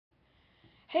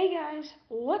Hey guys,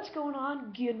 what's going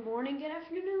on? Good morning, good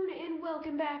afternoon, and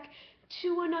welcome back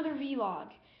to another vlog.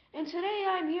 And today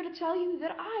I'm here to tell you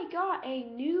that I got a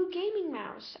new gaming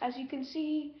mouse, as you can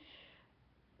see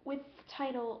with the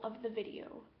title of the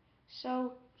video.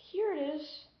 So here it is.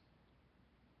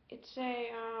 It's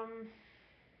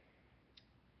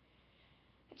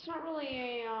not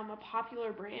really a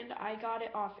popular brand. I got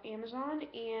it off Amazon,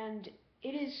 and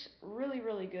it is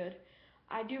really good.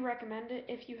 I do recommend it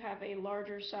if you have a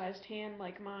larger sized hand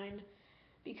like mine,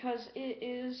 because it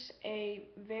is a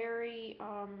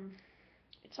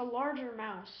it's a larger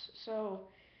mouse, so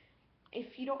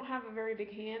if you don't have a very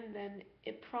big hand, then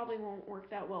it probably won't work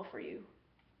that well for you,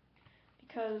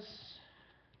 because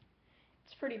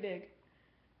it's pretty big.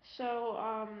 So,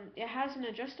 it has an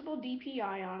adjustable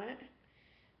DPI on it.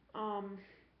 Um,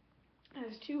 it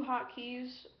has two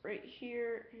hotkeys right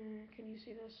here, can you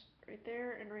see this? Right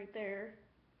there and right there.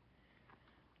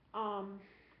 Um,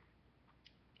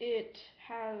 it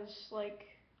has, like,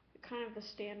 kind of the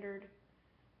standard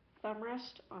thumb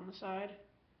rest on the side,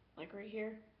 like right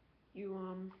here. If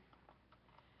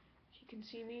you can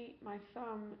see me, my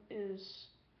thumb is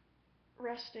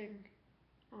resting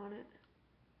on it.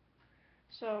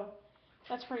 So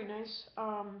that's pretty nice.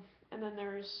 And then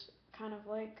there's kind of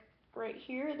like right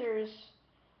here, there's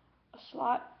a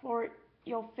slot for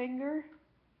your finger.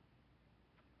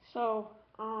 So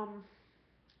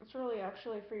it's really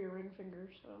actually for your ring finger.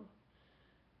 So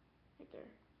right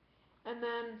there. And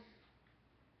then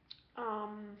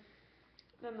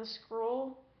the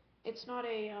scroll. It's not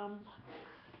a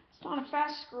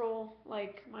fast scroll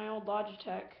like my old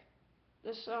Logitech.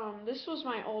 This was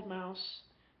my old mouse.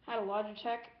 Had a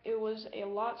Logitech. It was a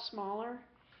lot smaller.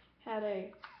 Had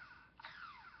a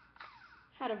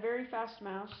very fast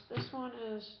mouse. This one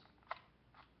is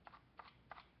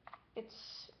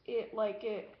it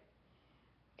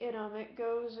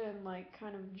goes and like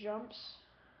kind of jumps,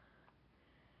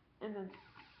 and then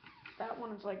that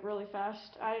one is like really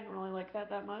fast. I didn't really like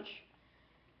that much.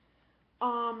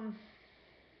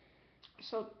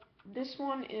 So this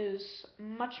one is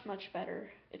much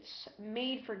better. It's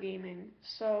made for gaming,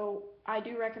 so I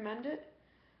do recommend it.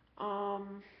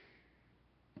 Um,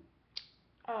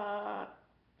 uh,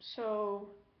 so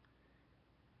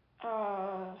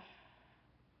uh,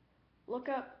 look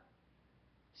up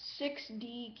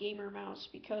 6D Gamer Mouse,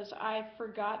 because I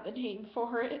forgot the name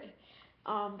for it.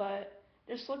 But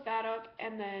just look that up,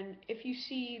 and then if you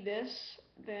see this,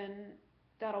 then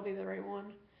that'll be the right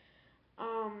one.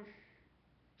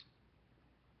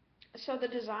 So the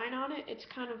design on it, it's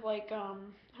kind of like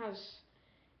has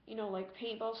like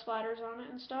paintball splatters on it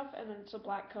and stuff, and then it's a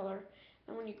black color.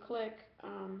 And when you click,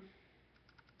 why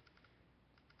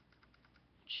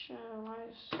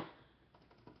is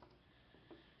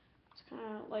it's kind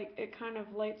of like it kind of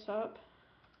lights up,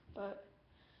 but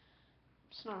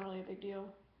it's not really a big deal.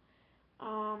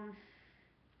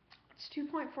 It's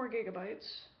 2.4 gigabytes.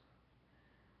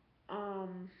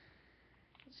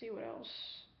 Let's see what else.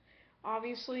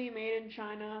 Obviously made in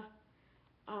China.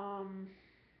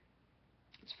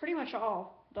 It's pretty much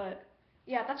all, but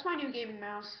yeah, that's my new gaming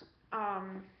mouse. I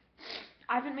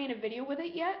haven't made a video with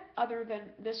it yet, other than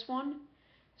this one,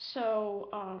 so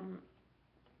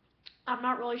I'm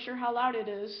not really sure how loud it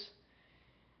is.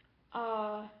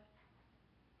 Uh,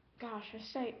 Gosh, I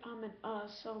say and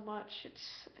so much.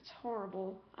 It's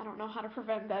horrible. I don't know how to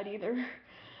prevent that either.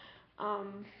 I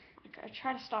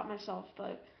try to stop myself,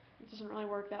 but it doesn't really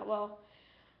work that well.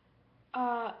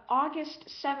 August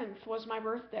 7th was my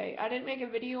birthday. I didn't make a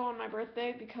video on my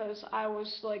birthday because I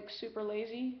was like super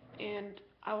lazy, and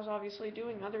I was obviously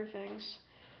doing other things.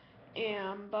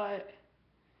 But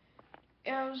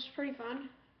it was pretty fun.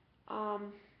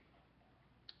 Um,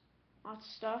 Lots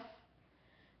of stuff.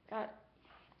 Got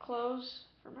clothes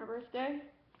for my birthday.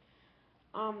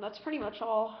 That's pretty much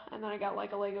all. And then I got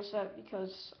like a Lego set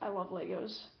because I love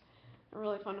Legos. They're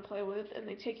really fun to play with, and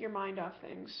they take your mind off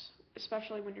things,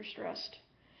 especially when you're stressed.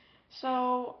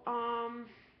 So,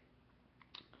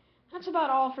 that's about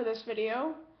all for this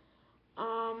video.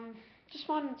 Just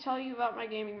wanted to tell you about my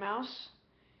gaming mouse.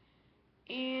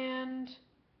 And,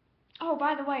 oh,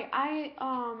 by the way,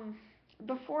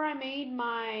 before I made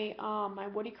my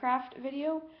Woodycraft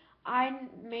video, I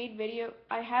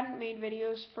hadn't made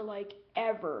videos for like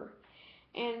ever.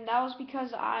 And that was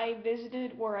because I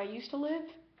visited where I used to live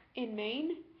in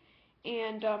Maine,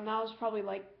 and that was probably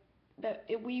like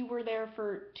we were there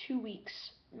for 2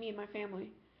 weeks, me and my family,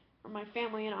 or my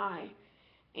family and I,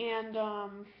 and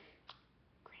grammar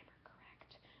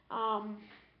correct.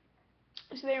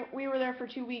 So we were there for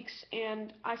 2 weeks,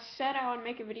 and I said I would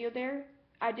make a video there.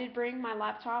 I did bring my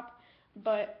laptop,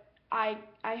 but I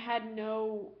had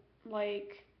no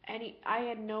I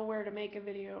had nowhere to make a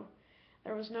video.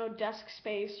 There was no desk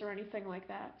space or anything like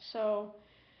that. So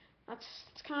that's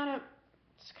it's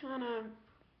kind of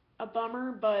a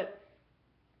bummer, but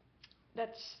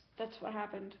that's what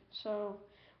happened. So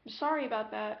I'm sorry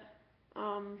about that.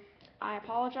 Um, I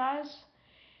apologize,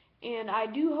 and I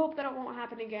do hope that it won't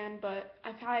happen again. But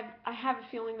I have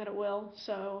a feeling that it will.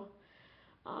 So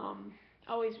um,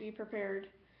 always be prepared.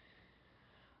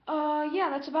 Yeah,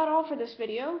 that's about all for this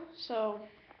video. So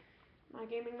my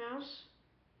gaming mouse,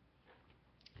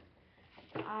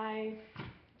 I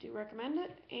do recommend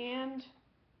it, and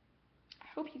I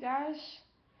hope you guys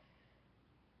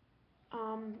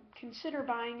consider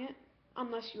buying it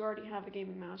unless you already have a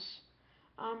gaming mouse.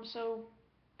 So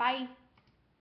bye.